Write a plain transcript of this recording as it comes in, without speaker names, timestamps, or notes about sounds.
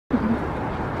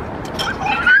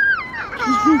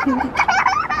There's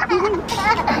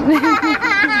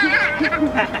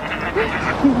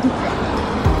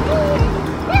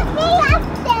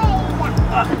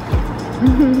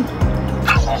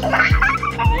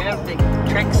the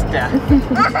trickster.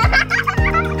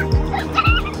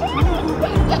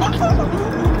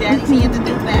 Daddy's hands are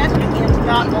too fast. You can't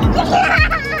stop one.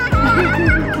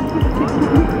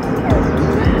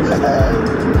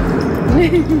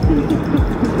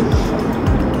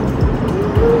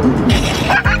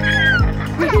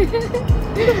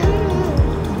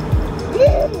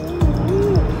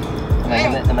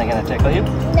 Am I gonna tickle you?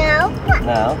 No.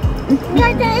 No.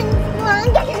 You're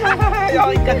stronger. Oh,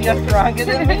 because you're stronger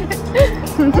than me.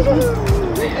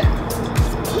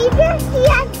 Keep your hands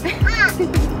up.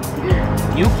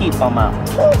 You keep them up.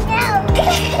 No.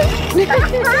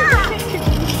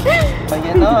 But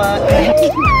you're not.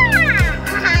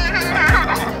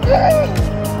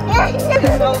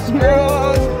 You're so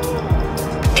strong.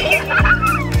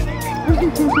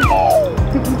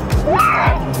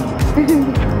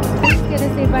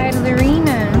 Let's say bye to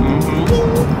Larina.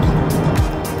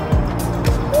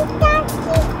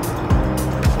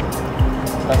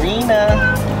 Larina.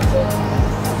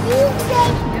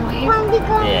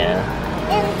 Yeah.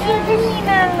 Reeses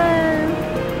Nala.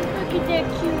 Look at that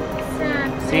cute sock.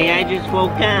 See, I just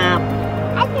woke up.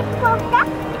 I just woke up.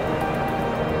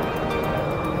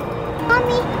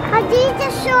 Mommy, are these the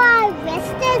show I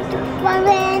rested when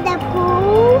we're in the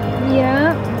pool?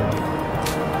 Yeah.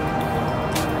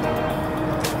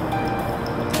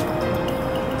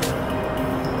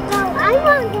 No, I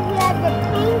want to wear the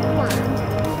pink one.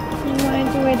 You wanted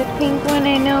to wear the pink one? I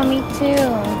know, me too.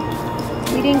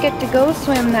 We didn't get to go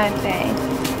swim that day.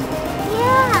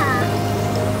 Yeah.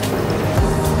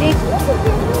 They This is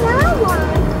another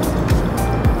one.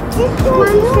 This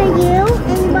one's for you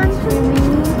and one for me.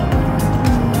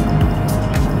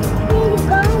 Here you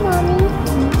go, Mommy.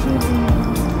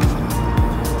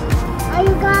 Are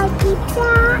you gonna keep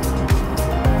that?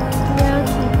 Yeah, I'll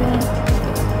keep it.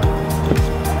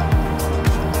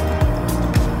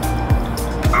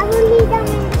 I will leave them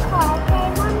in the car, okay,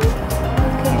 Mommy?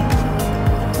 Okay.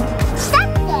 Stop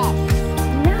this!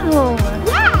 No.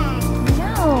 Yeah!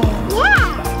 No.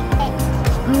 Yeah!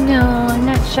 No, I'm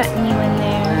not shutting you in there.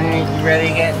 Alright, you ready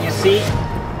to get in your seat?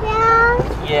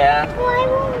 Yeah? Yeah. Well, I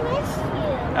won't miss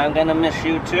you. I'm gonna miss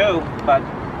you too, but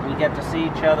we get to see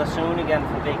each other soon again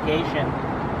for vacation.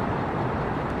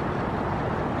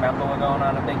 Remember we're going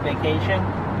on a big vacation?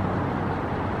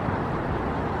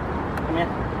 Come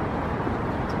here.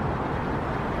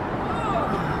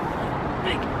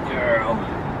 Big girl.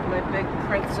 My big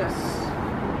princess.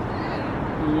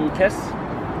 Kiss?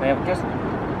 May I have a kiss?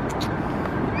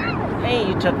 Hey,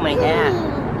 you took my hat.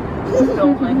 You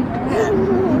stole my hat.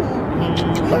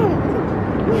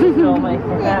 You stole my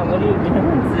hat. What are you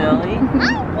doing, silly?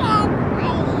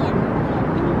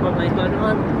 Can you put my hood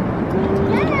on?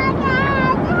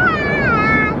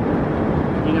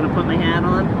 You gonna put my hat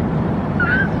on?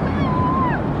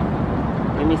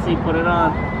 Let me see, put it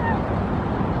on.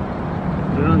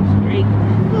 Put it on straight.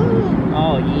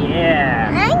 Oh yeah.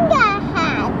 I'm gonna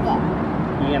have it.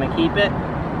 You gonna keep it?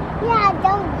 Yeah,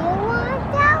 don't you want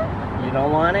it? You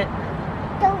don't want it?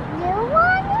 Don't you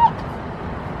want it?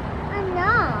 I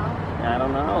know. I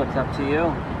don't know, it's up to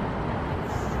you.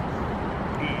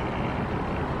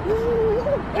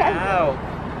 Ow!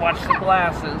 Watch the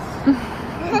glasses.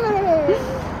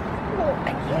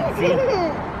 I can't see.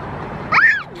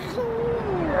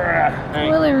 Alright.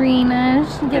 Poor Larina,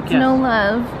 she gets Okay. no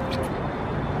love.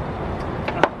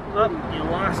 Oh, you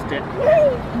lost it.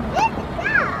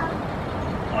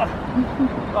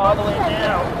 All the way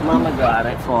down. Mama got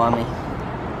it for me.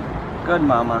 Good,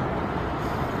 Mama.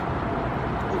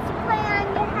 Did you put on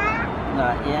your hat?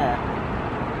 Not yet.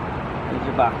 Here's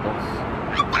your buckles.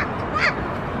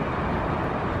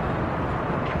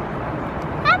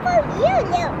 How about you,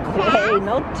 little Hey,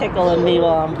 no tickling me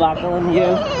while I'm buckling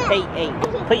you. Hey, hey,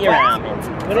 put your arm in.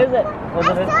 What is it? I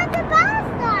saw the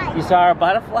butterfly. You saw a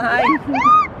butterfly?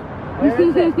 Where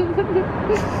is it?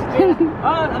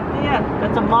 Oh, up there.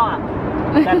 That's a moth.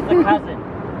 That's the cousin.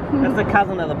 That's the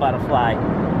cousin of the butterfly.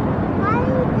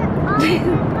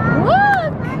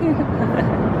 Look!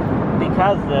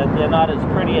 Because they're not as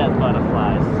pretty as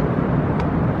butterflies.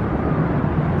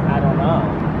 I don't know.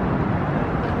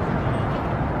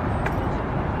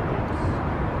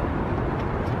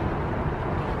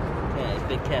 Okay,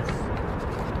 big kiss.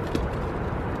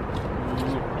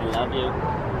 I love you.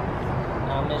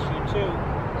 I'll miss you too.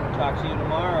 I'll talk to you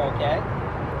tomorrow, okay?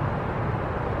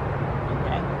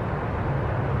 Okay.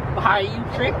 Why you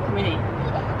tricked me?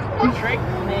 You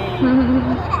tricked me.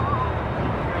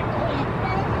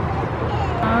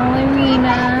 Aw,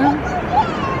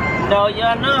 No,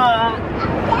 you're not.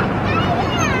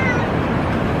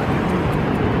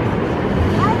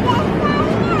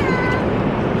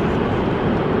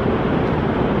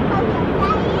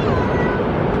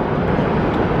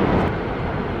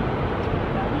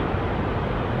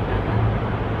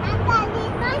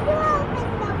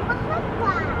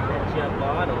 That's your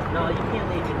bottle. No, you can't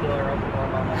leave the door open all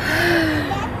by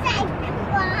myself.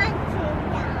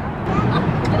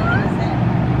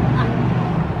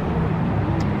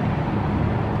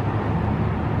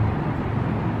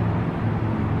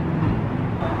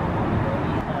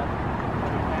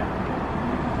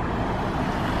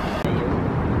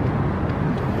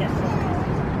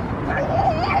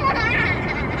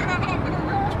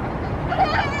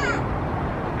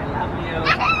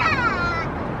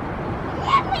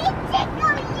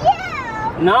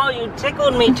 No, you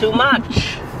tickled me too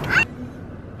much.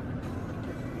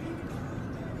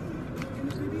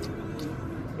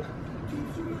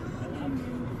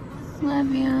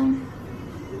 Love you.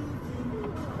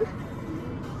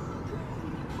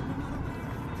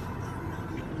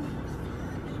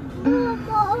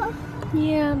 Mama,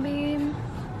 Yeah, babe.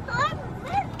 I'm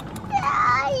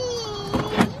dying.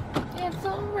 It's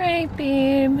alright,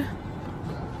 babe.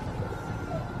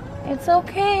 It's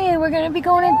okay. We're gonna be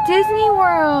going to Disney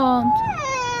World.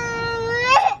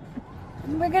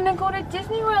 We're gonna go to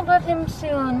Disney World with him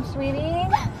soon, sweetie.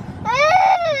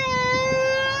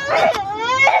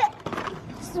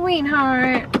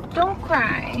 Sweetheart, don't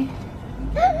cry.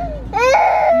 We're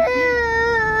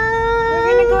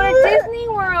gonna go to Disney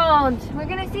World. We're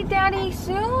gonna see Daddy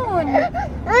soon.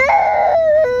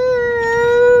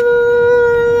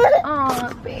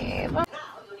 Oh, babe. What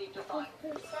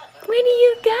do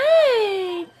you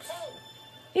got?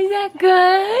 Is that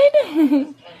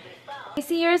good? You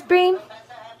see yours, Brie?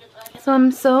 So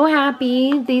I'm so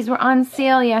happy. These were on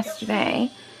sale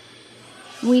yesterday.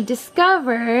 We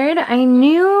discovered, I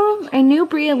knew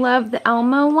Bria loved the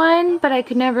Elmo one, but I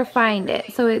could never find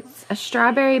it. So it's a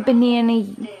strawberry banana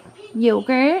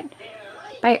yogurt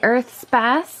by Earth's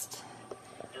Best.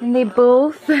 And they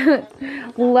both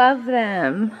love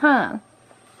them, huh?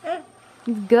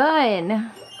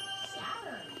 Good.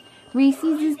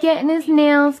 Reese's is getting his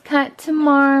nails cut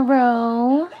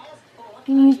tomorrow.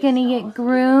 And he's gonna get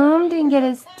groomed and get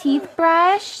his teeth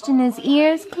brushed and his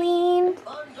ears cleaned.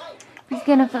 He's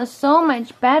gonna feel so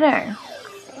much better.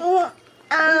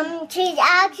 She's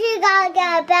actually gonna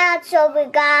get back, so we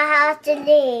gotta have to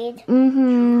leave.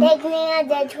 Take me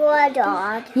as a tour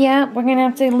dog. Yeah, we're gonna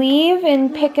have to leave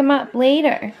and pick him up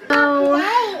later. So,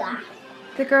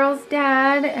 the girl's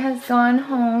dad has gone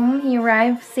home. He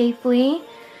arrived safely.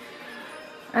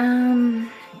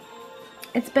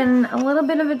 It's been a little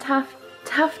bit of a tough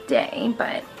day,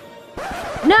 but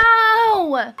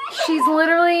no! She's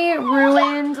literally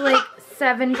ruined like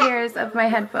 7 pairs of my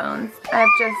headphones.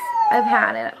 I've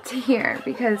had it up to here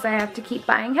because I have to keep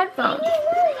buying headphones.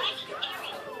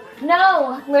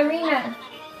 No, Larina.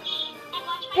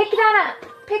 Pick that up.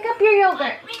 Pick up your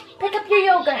yogurt. Pick up your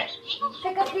yogurt.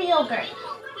 Pick up your yogurt.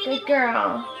 Good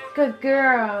girl. Good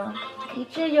girl.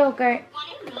 Eat your yogurt.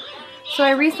 So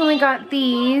I recently got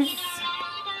these.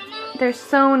 They're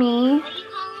Sony.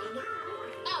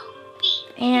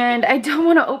 And I don't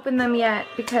want to open them yet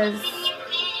because,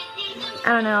 I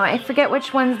don't know, I forget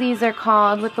which ones these are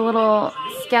called with the little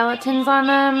skeletons on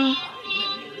them.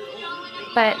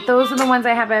 But those are the ones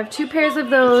I have. I have 2 pairs of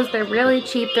those. They're really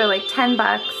cheap. They're like 10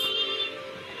 bucks.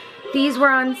 These were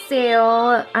on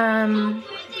sale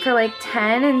for like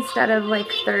 10 instead of like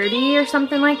 30 or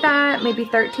something like that. Maybe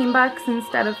 13 bucks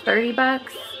instead of 30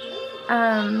 bucks.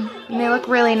 And they look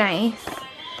really nice.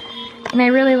 And I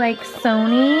really like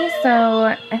Sony,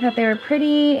 so I thought they were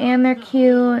pretty and they're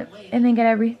cute and they get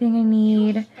everything I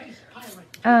need.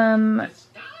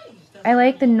 I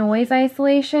like the noise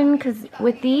isolation because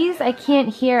with these I can't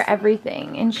hear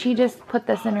everything, and she just put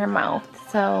this in her mouth,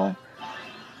 so,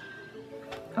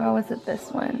 or was it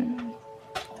this one?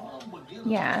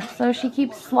 Yeah, so she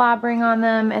keeps slobbering on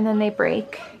them and then they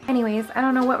break. Anyways, I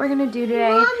don't know what we're gonna do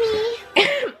today.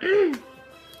 Mommy.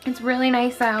 It's really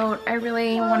nice out. I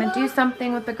really want to do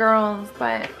something with the girls,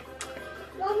 but...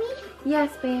 Mommy?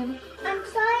 Yes, babe? I'm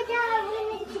sorry that I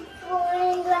wanted to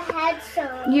ruin your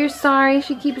headphones. You're sorry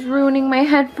she keeps ruining my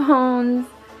headphones.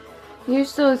 You're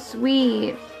so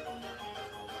sweet.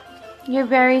 You're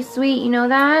very sweet, you know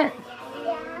that?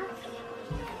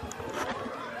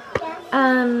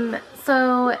 Yeah.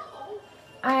 So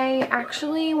I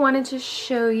actually wanted to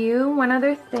show you one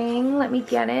other thing. Let me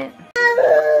get it.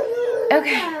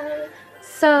 Okay,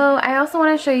 so I also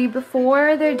want to show you,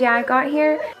 before their dad got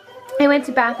here, I went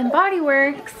to Bath and Body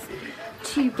Works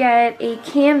to get a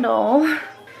candle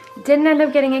Didn't end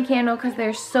up getting a candle because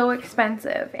they're so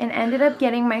expensive, and ended up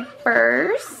getting my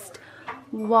first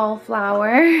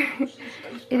wallflower.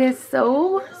 It is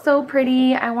so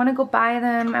pretty. I want to go buy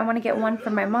them. I want to get one for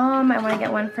my mom. I want to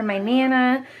get one for my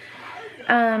Nana.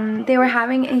 They were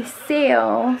having a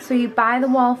sale, so you buy the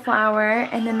wallflower,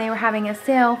 and then they were having a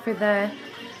sale for the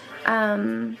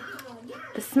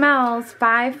smells,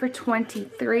 5 for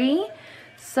 $23.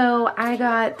 So I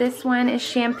got, this one is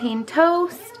champagne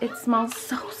toast. It smells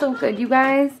so good, you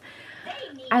guys.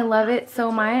 I love it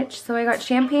so much. So I got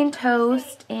champagne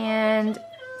toast, and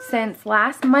since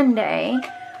last Monday,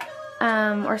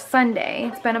 or Sunday,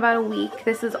 it's been about a week,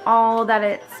 this is all that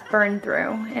it's burned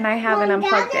through, and I haven't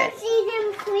unplugged it.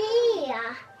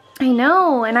 I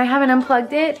know, and I haven't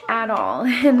unplugged it at all,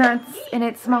 and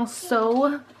it smells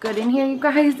so good in here, you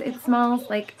guys. It smells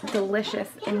like delicious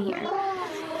in here.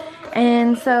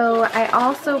 And so I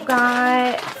also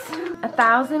got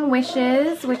 1,000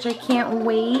 Wishes, which I can't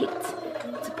wait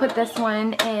to put this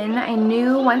one in. I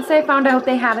knew once I found out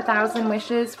they had 1,000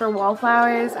 Wishes for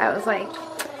wallflowers, I was like,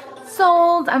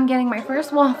 sold. I'm getting my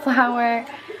first wallflower.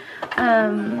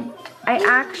 I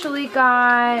actually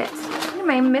got, am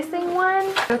I missing one?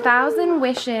 1,000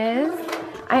 Wishes.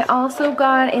 I also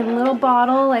got a little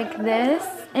bottle like this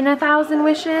in 1,000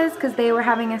 Wishes because they were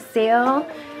having a sale.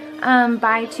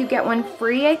 Buy 2 get 1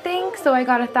 free, I think. So I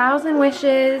got 1,000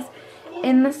 Wishes,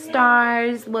 In the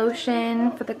Stars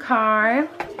lotion for the car,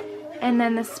 and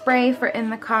then the spray for in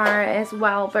the car as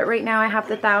well. But right now I have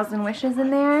the 1,000 Wishes in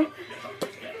there.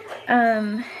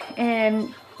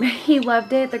 And he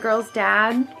loved it. The girl's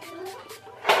dad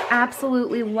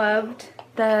absolutely loved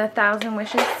the 1,000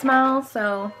 Wishes smell.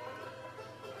 So,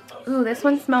 ooh, this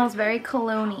one smells very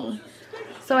cologne-y.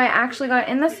 So I actually got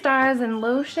In the Stars and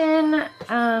lotion,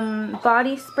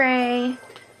 body spray,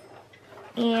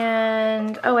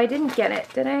 and, oh, I didn't get it,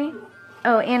 did I?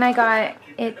 Oh, and I got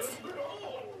it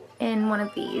in one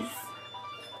of these.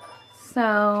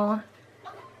 So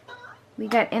we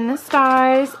got In the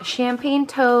Stars, champagne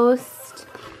toast,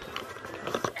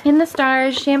 In the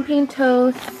Stars, champagne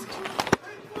toast,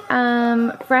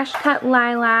 fresh cut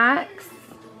lilacs,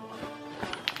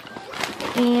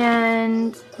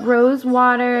 and rose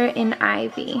water and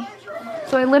ivy.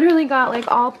 So I literally got like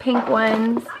all pink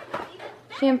ones.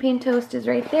 Champagne toast is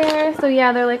right there. So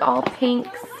yeah, they're like all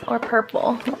pinks or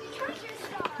purple.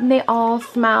 And they all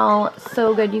smell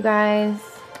so good, you guys.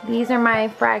 These are my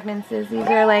fragrances. These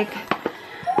are like,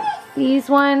 these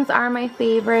ones are my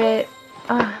favorite.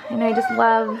 And I just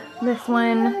love this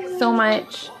one so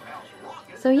much.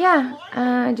 So yeah,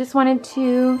 I just wanted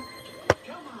to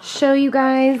show you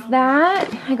guys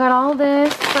that. I got all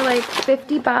this for like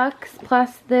 50 bucks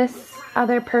plus this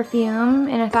other perfume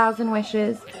in 1,000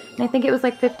 Wishes. And I think it was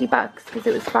like 50 bucks because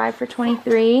it was 5 for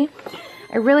 $23.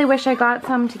 I really wish I got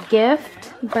some to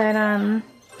gift, but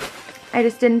I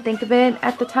just didn't think of it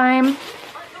at the time.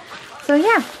 So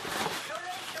yeah.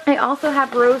 I also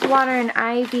have rose water and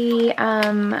ivy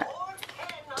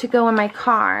to go in my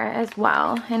car as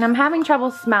well. And I'm having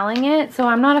trouble smelling it, so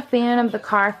I'm not a fan of the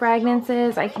car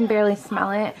fragrances. I can barely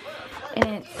smell it.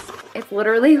 And it's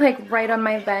literally like right on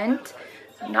my vent.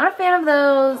 So I'm not a fan of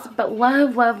those, but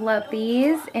love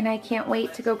these. And I can't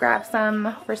wait to go grab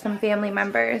some for some family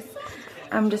members.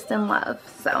 I'm just in love.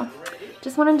 So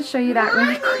just wanted to show you that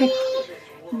really quick.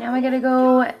 Now I gotta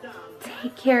go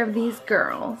take care of these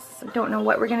girls. Don't know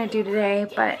what we're gonna do today,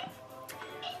 but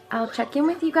I'll check in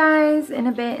with you guys in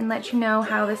a bit and let you know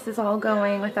how this is all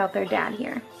going without their dad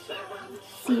here.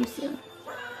 See you soon.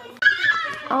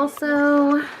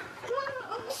 Also,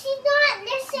 she's not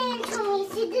listening to me.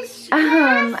 She just I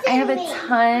have a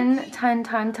ton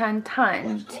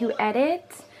to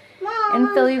edit and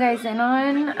fill you guys in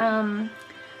on.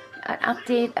 An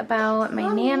update about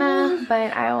my Nana,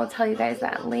 but I will tell you guys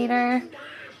that later.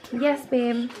 Yes,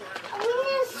 babe.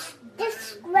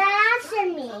 Just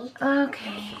scratching me.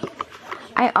 Okay.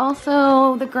 I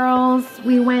also, the girls,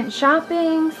 we went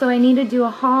shopping, so I need to do a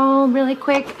haul really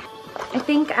quick. I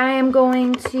think I am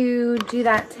going to do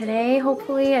that today.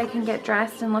 Hopefully I can get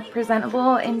dressed and look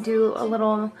presentable and do a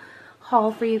little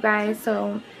haul for you guys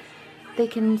so they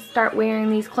can start wearing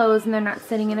these clothes and they're not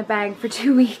sitting in a bag for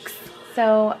 2 weeks.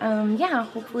 So yeah,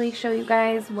 hopefully show you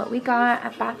guys what we got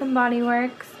at Bath & Body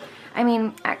Works. I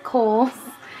mean, at Kohl's.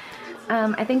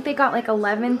 I think they got like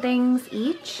 11 things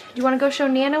each. Do you want to go show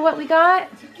Nana what we got?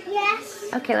 Yes.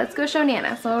 Okay, let's go show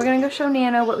Nana. So we're going to go show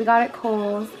Nana what we got at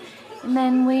Kohl's. And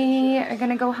then we are going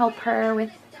to go help her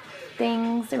with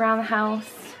things around the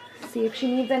house. See if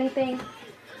she needs anything.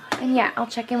 And yeah, I'll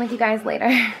check in with you guys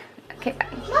later. Okay, bye.